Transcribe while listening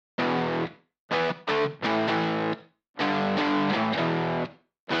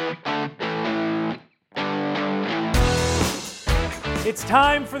It's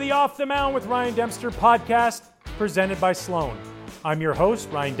time for the Off The Mound with Ryan Dempster podcast, presented by Sloan. I'm your host,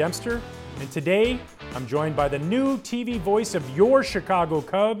 Ryan Dempster, and today I'm joined by the new TV voice of your Chicago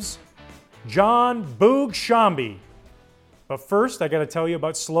Cubs, John Boog Sciambi. But first, I got to tell you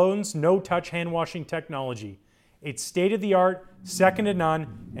about Sloan's no-touch hand-washing technology. It's state-of-the-art, second to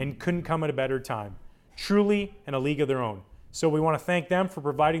none, and couldn't come at a better time. Truly in a league of their own. So we want to thank them for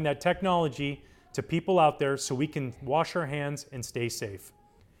providing that technology to people out there so we can wash our hands and stay safe.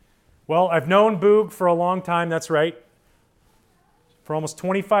 Well, I've known Boog for a long time, that's right. For almost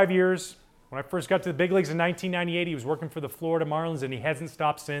 25 years. When I first got to the big leagues in 1998, he was working for the Florida Marlins, and he hasn't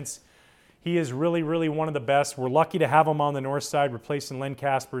stopped since. He is really, really one of the best. We're lucky to have him on the north side, replacing Len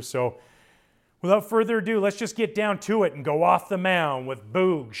Casper. So without further ado, let's just get down to it and go off the mound with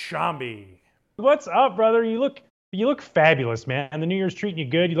Boog Sciambi. What's up, brother? You look fabulous, man. The New Year's treating you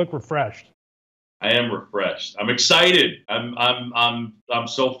good. You look refreshed. I am refreshed. I'm excited. I'm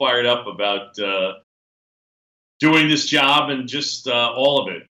so fired up about doing this job and just all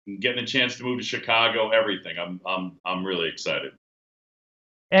of it, and getting a chance to move to Chicago. Everything. I'm really excited.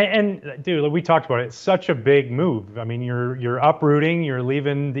 And dude, we talked about it. It's such a big move. I mean, you're uprooting. You're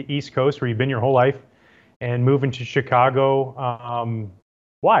leaving the East Coast where you've been your whole life, and moving to Chicago.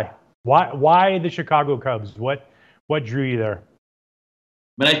 Why? Why the Chicago Cubs? What drew you there?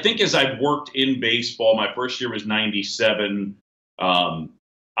 I mean, I think as I've worked in baseball, my first year was 97.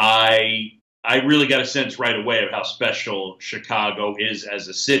 I really got a sense right away of how special Chicago is as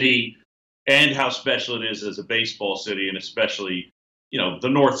a city, and how special it is as a baseball city, and especially, the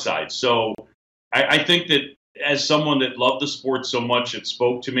North Side. So I think that as someone that loved the sport so much, it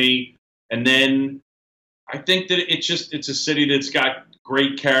spoke to me. And then I think that it's a city that's got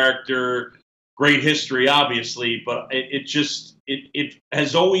great character, great history, obviously, but it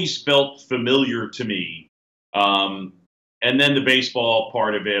has always felt familiar to me. And then the baseball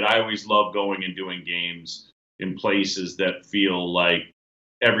part of it, I always love going and doing games in places that feel like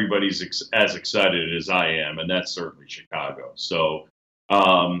everybody's as excited as I am, and that's certainly Chicago. So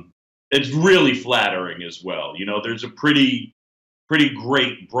it's really flattering as well. There's a pretty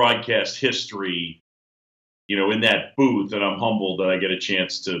great broadcast history, in that booth, and I'm humbled that I get a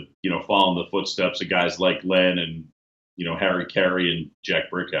chance to, follow in the footsteps of guys like Len and, Harry Caray and Jack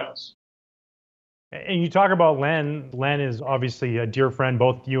Brickhouse. And you talk about Len. Len is obviously a dear friend,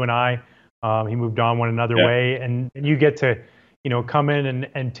 both you and I. He moved on one another way, and you get to, come in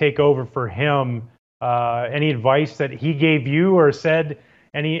and take over for him. Any advice that he gave you, or said,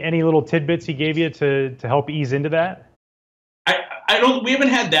 any little tidbits he gave you to help ease into that? We haven't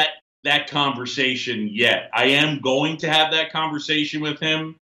had that conversation yet. I am going to have that conversation with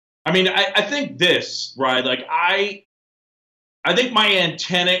him. I mean, I think this, right? Like I think my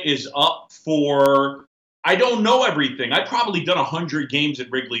antenna is up for, I don't know everything. I've probably done 100 games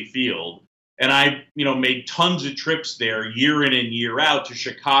at Wrigley Field, and I, made tons of trips there year in and year out to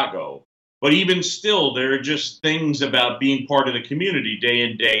Chicago. But even still, there are just things about being part of the community day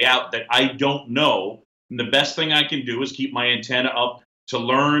in, day out that I don't know. And the best thing I can do is keep my antenna up to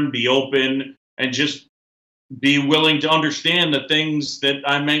learn, be open, and just be willing to understand the things that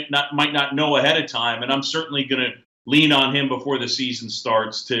I might not know ahead of time. And I'm certainly going to lean on him before the season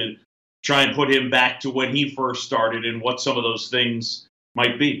starts to try and put him back to when he first started and what some of those things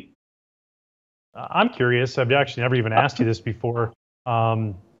might be. I'm curious. I've actually never even asked you this before.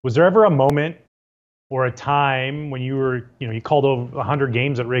 Was there ever a moment or a time when you were, you called over 100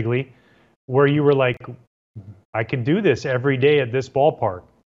 games at Wrigley, where you were like, I could do this every day at this ballpark?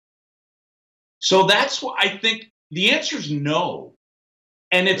 So that's what I think the answer is no.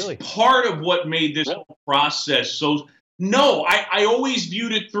 And it's really part of what made this process so. No, I always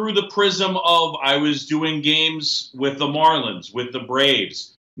viewed it through the prism of I was doing games with the Marlins, with the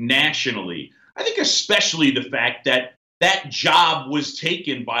Braves, nationally. I think especially the fact that job was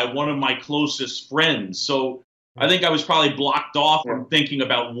taken by one of my closest friends. So I think I was probably blocked off from thinking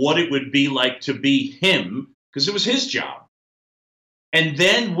about what it would be like to be him, because it was his job. And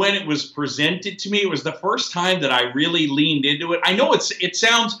then when it was presented to me, it was the first time that I really leaned into it. I know it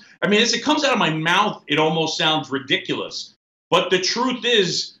sounds, as it comes out of my mouth, it almost sounds ridiculous. But the truth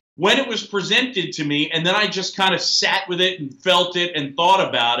is, when it was presented to me, and then I just kind of sat with it and felt it and thought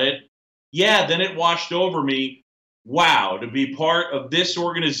about it, then it washed over me. Wow, to be part of this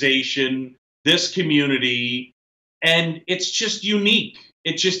organization, this community, and it's just unique.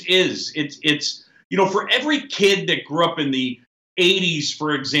 It just is. It's for every kid that grew up in the 80s,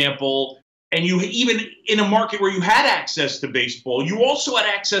 for example, and you even in a market where you had access to baseball, you also had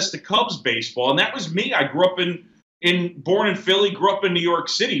access to Cubs baseball, and that was me. I grew up born in Philly, grew up in New York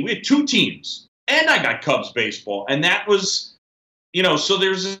City. We had two teams, and I got Cubs baseball, and that was so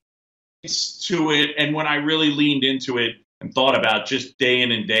there's to it. And when I really leaned into it and thought about just day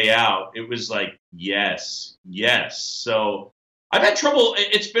in and day out, it was like, yes. So I've had trouble.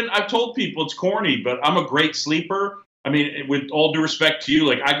 I've told people it's corny, but I'm a great sleeper. I mean, with all due respect to you,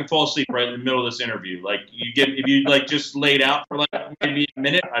 like I could fall asleep right in the middle of this interview. Like if you like just laid out for like maybe a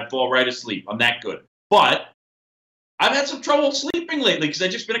minute, I'd fall right asleep. I'm that good. But I've had some trouble sleeping lately because I've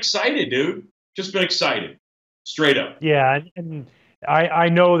just been excited, dude. Just been excited. Straight up. Yeah, and I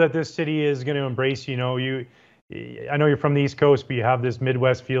know that this city is going to embrace you. I know you're from the East Coast, but you have this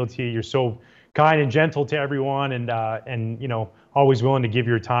Midwest feel to you. You're so kind and gentle to everyone, and always willing to give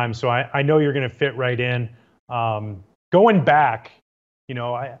your time. So I know you're going to fit right in. Going back,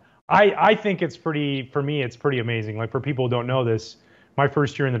 I think it's pretty amazing. Like for people who don't know this, my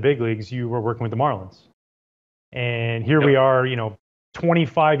first year in the big leagues, you were working with the Marlins, and here we are,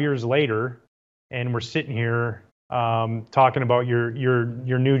 25 years later, and we're sitting here talking about your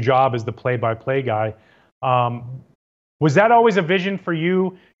new job as the play-by-play guy. Was that always a vision for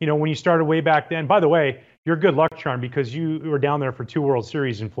you, when you started way back then? By the way, you're a good luck charm because you were down there for 2 World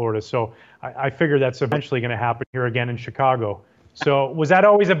Series in Florida. So I figure that's eventually going to happen here again in Chicago. So was that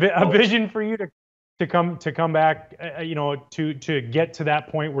always a vision for you to come back, to get to that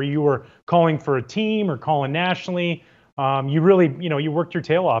point where you were calling for a team or calling nationally? You really, you worked your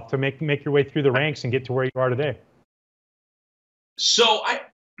tail off to make your way through the ranks and get to where you are today. So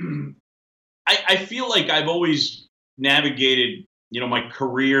I feel like I've always navigated, my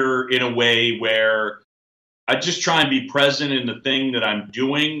career in a way where I just try and be present in the thing that I'm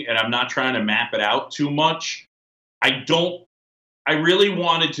doing, and I'm not trying to map it out too much. I really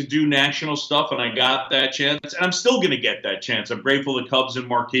wanted to do national stuff, and I got that chance, and I'm still going to get that chance. I'm grateful the Cubs and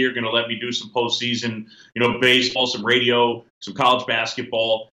Marquee are going to let me do some postseason, baseball, some radio, some college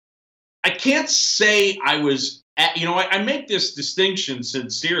basketball. I can't say I was, I make this distinction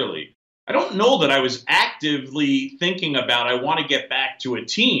sincerely. I don't know that I was actively thinking about I want to get back to a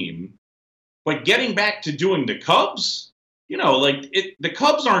team, but getting back to doing the Cubs, the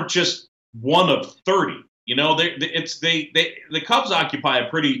Cubs aren't just one of 30. The Cubs occupy a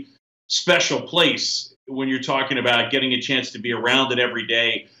pretty special place when you're talking about getting a chance to be around it every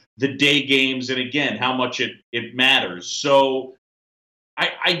day, the day games, and again, how much it matters. So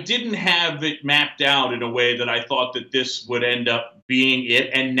I didn't have it mapped out in a way that I thought that this would end up being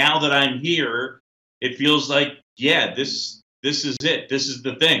it. And now that I'm here, it feels like, this is it. This is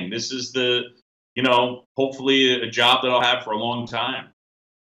the thing. This is the, hopefully a job that I'll have for a long time.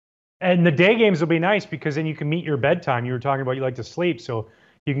 And the day games will be nice because then you can meet your bedtime. You were talking about you like to sleep, so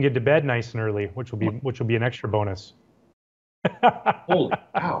you can get to bed nice and early, which will be an extra bonus. Holy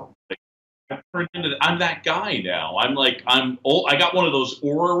cow. I'm that guy now. I'm old. I got one of those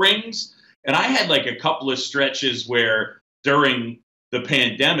Oura rings, and I had like a couple of stretches where during the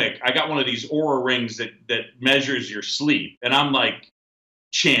pandemic, I got one of these Oura rings that measures your sleep, and I'm like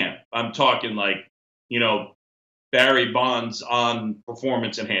champ. I'm talking like, Barry Bonds on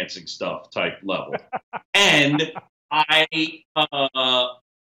performance enhancing stuff type level. And I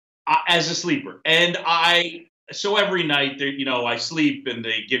as a sleeper, and so every night, I sleep and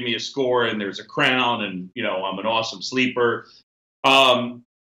they give me a score and there's a crown and, I'm an awesome sleeper.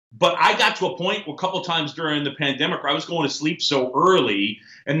 But I got to a point a couple of times during the pandemic where I was going to sleep so early,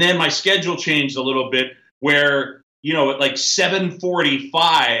 and then my schedule changed a little bit where, at like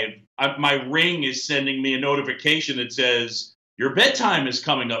 7:45, my ring is sending me a notification that says, your bedtime is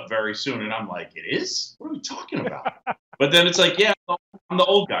coming up very soon. And I'm like, it is? What are we talking about? But then it's like, I'm the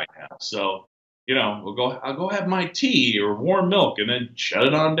old guy now. So, I'll go have my tea or warm milk and then shut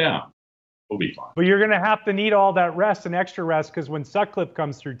it on down. We'll be fine. But you're going to have to need all that rest and extra rest because when Sutcliffe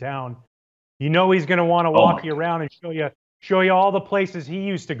comes through town, he's going to want to walk you around and show you all the places he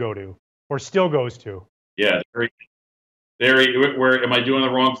used to go to or still goes to. Yeah. Where am I doing the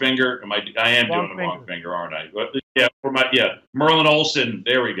wrong finger? I am doing the wrong finger, aren't I? Yeah. Merlin Olsen.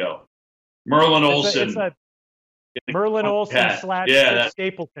 There we go. Merlin Olsen. It's a Merlin Olsen /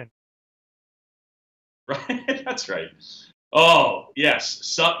 Stapleton. Right. That's right. Oh yes.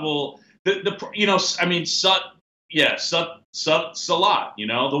 Sut will Sut. Yeah. Sut's a lot.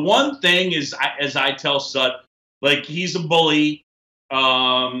 The one thing is, as I tell Sut, like he's a bully.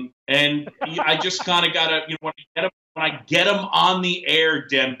 And I just kind of gotta, when I get him on the air,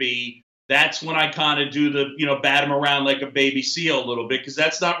 Dempy, that's when I kind of do the, bat him around like a baby seal a little bit, because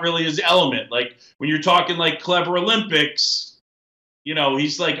that's not really his element. Like when you're talking like clever Olympics,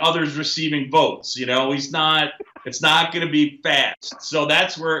 he's like others receiving votes. It's not going to be fast. So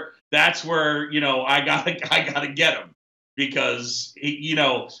that's where I gotta get him. because he's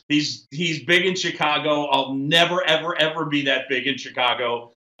big in Chicago. I'll never, ever, ever be that big in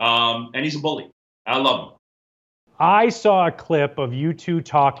Chicago. And he's a bully. I love him. I saw a clip of you two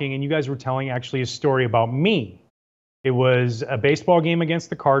talking, and you guys were telling actually a story about me. It was a baseball game against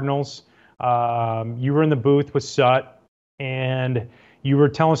the Cardinals. You were in the booth with Sut, and you were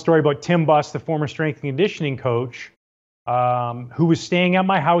telling a story about Tim Buss, the former strength and conditioning coach, who was staying at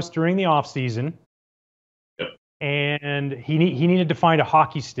my house during the off season. Yep. And he needed to find a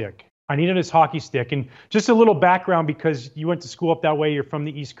hockey stick. I needed his hockey stick. And just a little background, because you went to school up that way, you're from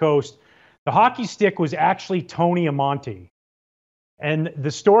the East Coast. The hockey stick was actually Tony Amonte. And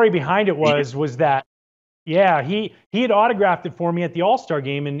the story behind it was that, yeah, he had autographed it for me at the All-Star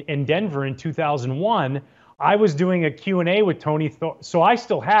game in Denver in 2001. I was doing a Q&A with Tony, so I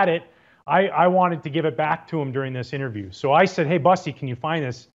still had it. I wanted to give it back to him during this interview. So I said, hey, Bussy, can you find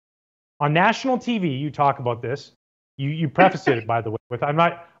this? On national TV, you talk about this. You prefaced it, by the way, with I'm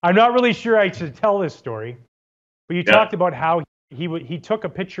not really sure I should tell this story, but you talked about how he took a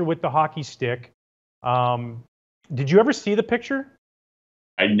picture with the hockey stick. Did you ever see the picture?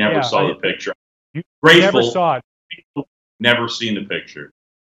 I never saw the picture. You Grateful. Never saw it. Never seen the picture.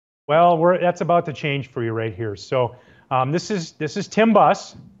 Well, that's about to change for you right here. So this is Tim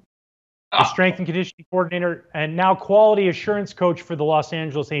Buss, the strength and conditioning coordinator, and now quality assurance coach for the Los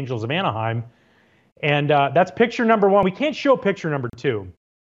Angeles Angels of Anaheim. And that's picture number one. We can't show picture number two.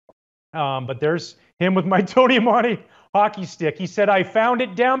 But there's him with my Tony Amonte hockey stick. He said, I found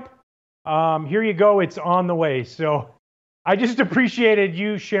it, Demp. Here you go. It's on the way. So I just appreciated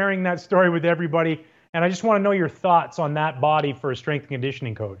you sharing that story with everybody. And I just want to know your thoughts on that body for a strength and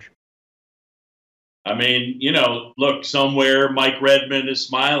conditioning coach. I mean, look, somewhere Mike Redmond is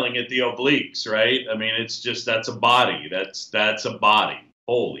smiling at the obliques, right? I mean, it's just, that's a body. That's a body.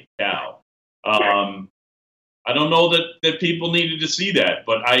 Holy cow. I don't know that people needed to see that,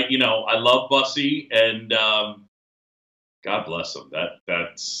 but I love Bussy, and God bless him.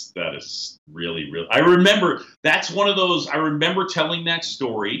 That is really, really. I remember that's one of those. I remember telling that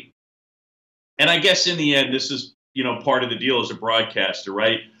story, and I guess in the end, this is part of the deal as a broadcaster,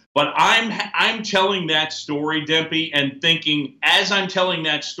 right? But I'm telling that story, Dempy, and thinking as I'm telling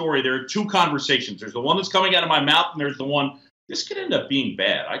that story, there are two conversations. There's the one that's coming out of my mouth, and there's the one. This could end up being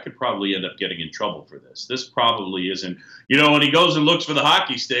bad. I could probably end up getting in trouble for this. This probably isn't. When he goes and looks for the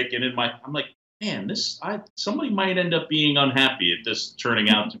hockey stick, and I'm like, man, somebody might end up being unhappy at this turning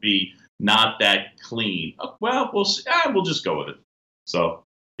out to be not that clean. Well, we'll see. We'll just go with it. So,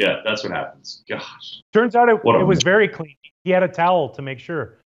 yeah, that's what happens. Gosh. Turns out it was very clean. He had a towel to make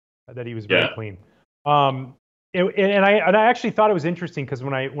sure that he was very clean. And I actually thought it was interesting because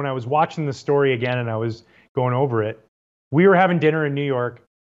when I was watching the story again and I was going over it, we were having dinner in New York,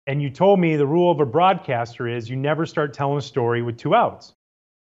 and you told me the rule of a broadcaster is you never start telling a story with 2 outs,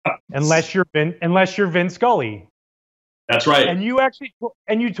 unless you're Vin Scully. That's right. And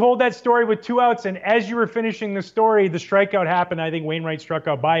you told that story with 2 outs, and as you were finishing the story, the strikeout happened. I think Wainwright struck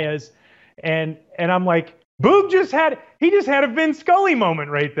out Baez, and I'm like, Boog just had a Vin Scully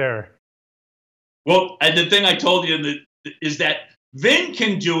moment right there. Well, and the thing I told you is that Vin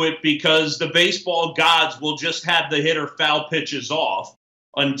can do it because the baseball gods will just have the hitter foul pitches off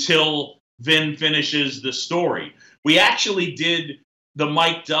until Vin finishes the story. We actually did the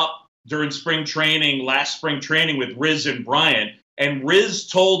mic'd up during last spring training with Riz and Bryant, and Riz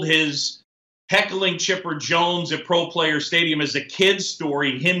told his heckling Chipper Jones at Pro Player Stadium as a kid's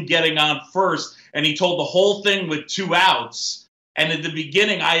story, him getting on first, and he told the whole thing with 2 outs. And at the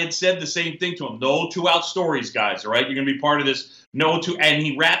beginning, I had said the same thing to him. No 2-out stories, guys, all right? You're going to be part of this. And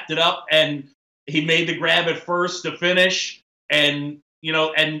he wrapped it up, and he made the grab at first to finish, and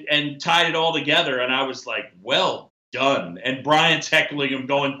tied it all together. And I was like, well done. And Brian's heckling him,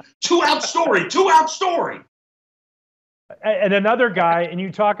 going, 2-out story, 2-out story. And another guy, and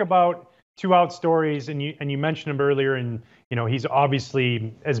you talk about 2-out stories, and you mentioned him earlier, and he's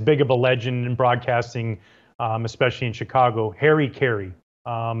obviously as big of a legend in broadcasting, especially in Chicago. Harry Caray.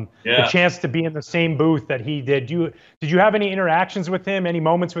 The chance to be in the same booth that he did. Did you have any interactions with him? Any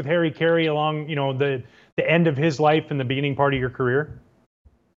moments with Harry Caray along, the end of his life and the beginning part of your career?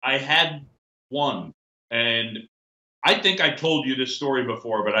 I had one, and I think I told you this story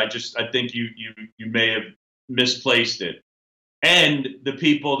before, but I think you may have misplaced it. And the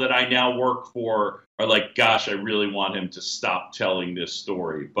people that I now work for are like, gosh, I really want him to stop telling this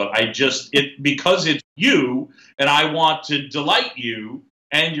story. But because it's you and I want to delight you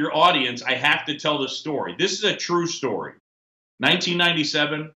and your audience, I have to tell the story. This is a true story.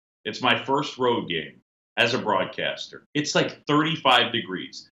 1997, it's my first road game as a broadcaster. It's like 35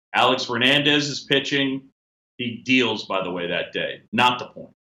 degrees. Alex Fernandez is pitching. he deals, by the way, that day. Not the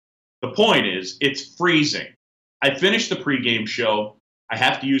point. The point is, it's freezing. I finish the pregame show. I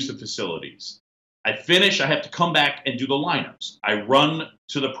have to use the facilities. I have to come back and do the lineups. I run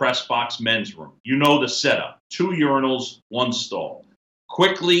to the press box men's room. You know the setup. 2 urinals, 1 stall.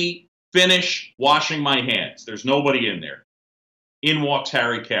 Quickly finish washing my hands. There's nobody in there. In walks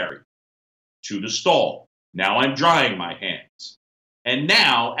Harry Caray to the stall. Now I'm drying my hands. And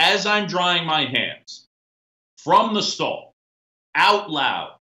now, as I'm drying my hands, from the stall, out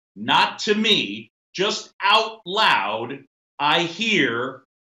loud, not to me, just out loud, I hear,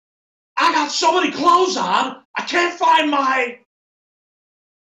 I got so many clothes on, I can't find my...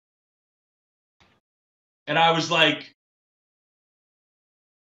 And I was like,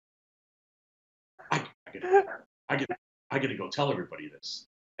 I gotta go tell everybody this.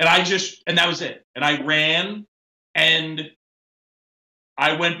 And that was it. And I ran, and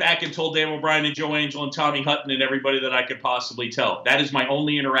I went back and told Dan O'Brien and Joe Angel and Tommy Hutton and everybody that I could possibly tell. That is my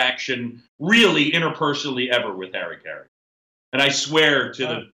only interaction, really interpersonally, ever with Harry Caray. And I swear to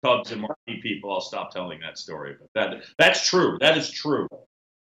the Cubs and Marquee people, I'll stop telling that story. But that's true. That is true.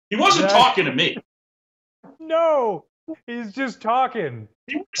 He wasn't talking to me. No, he's just talking.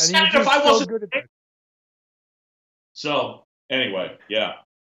 He was saying if I wasn't good at it. So anyway, yeah.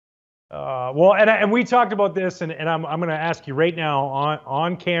 Well, and we talked about this, and I'm going to ask you right now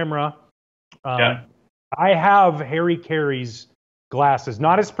on camera. I have Harry Caray's glasses,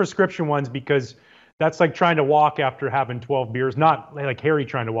 not his prescription ones, because that's like trying to walk after having 12 beers. Not like Harry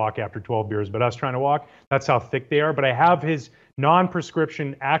trying to walk after 12 beers, but us trying to walk. That's how thick they are. But I have his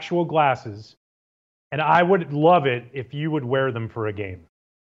non-prescription actual glasses, and I would love it if you would wear them for a game.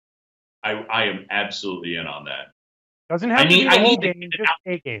 I am absolutely in on that. Doesn't have to be the whole game, just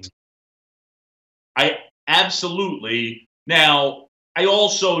a game. I absolutely. Now,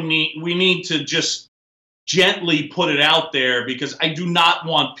 we need to just gently put it out there, because I do not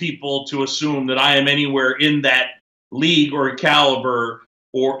want people to assume that I am anywhere in that league or caliber,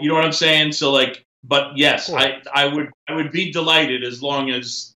 or, you know what I'm saying? So but yes, I would be delighted as long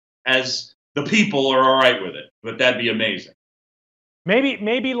as the people are all right with it, but that'd be amazing.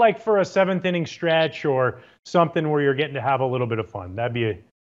 Maybe like for a 7th inning stretch or something where you're getting to have a little bit of fun. That'd be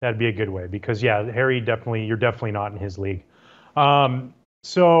a good way, because Harry, you're definitely not in his league.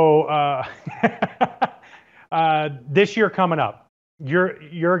 This year coming up,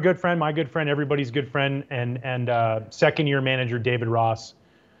 you're a good friend, my good friend, everybody's good friend, and second year manager David Ross,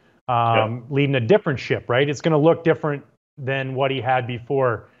 leading a different ship, right? It's going to look different than what he had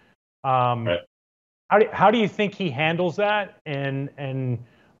before. Right. How do you think he handles that? And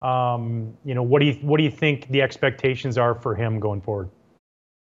what do you think the expectations are for him going forward?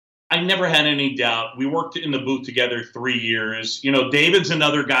 I never had any doubt. We worked in the booth together 3 years. David's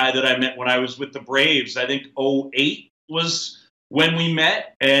another guy that I met when I was with the Braves. I think 2008 was when we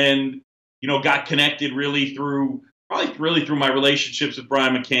met, and, got connected really through my relationships with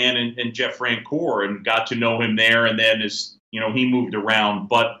Brian McCann and Jeff Francoeur, and got to know him there. And then he moved around,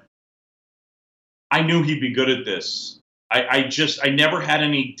 but I knew he'd be good at this. I never had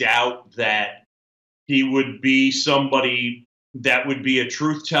any doubt that he would be somebody that would be a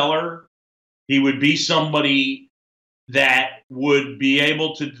truth teller. He would be somebody that would be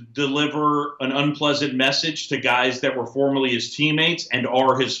able to deliver an unpleasant message to guys that were formerly his teammates and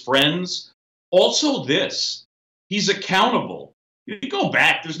are his friends. Also he's accountable. You go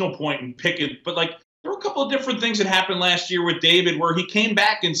back, there's no point in picking, but there were a couple of different things that happened last year with David where he came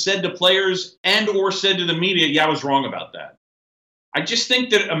back and said to players or said to the media, I was wrong about that. I just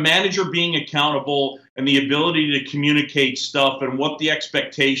think that a manager being accountable and the ability to communicate stuff and what the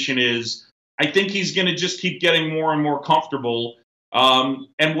expectation is, I think he's going to just keep getting more and more comfortable.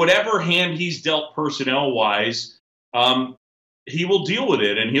 And whatever hand he's dealt personnel-wise, he will deal with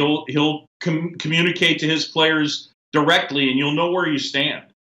it, and he'll communicate to his players directly, and you'll know where you stand.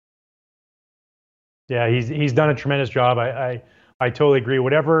 Yeah, he's done a tremendous job. I totally agree.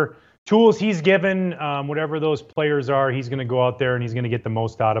 Whatever tools he's given, whatever those players are, he's going to go out there and he's going to get the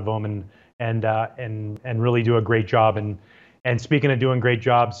most out of them and really do a great job. And speaking of doing great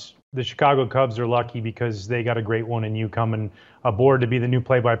jobs, the Chicago Cubs are lucky because they got a great one in you coming aboard to be the new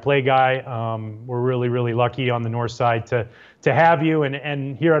play-by-play guy. We're really, really lucky on the north side to have you,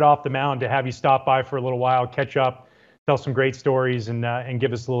 and here at Off the Mound to have you stop by for a little while, catch up, tell some great stories, and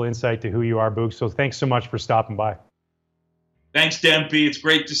give us a little insight to who you are, Boog. So thanks so much for stopping by. Thanks, Dempy. It's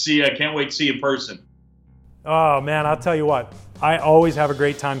great to see you. I can't wait to see you in person. Oh, man, I'll tell you what. I always have a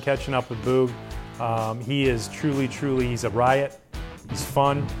great time catching up with Boog. He is truly, he's a riot. He's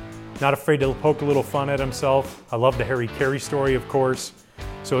fun. Not afraid to poke a little fun at himself. I love the Harry Caray story, of course.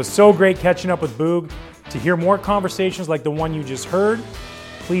 So it's so great catching up with Boog. To hear more conversations like the one you just heard,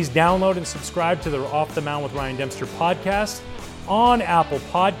 please download and subscribe to the Off The Mound with Ryan Dempster podcast on Apple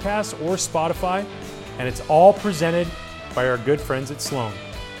Podcasts or Spotify, and it's all presented by our good friends at Sloan.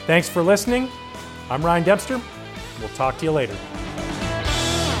 Thanks for listening. I'm Ryan Dempster. We'll talk to you later.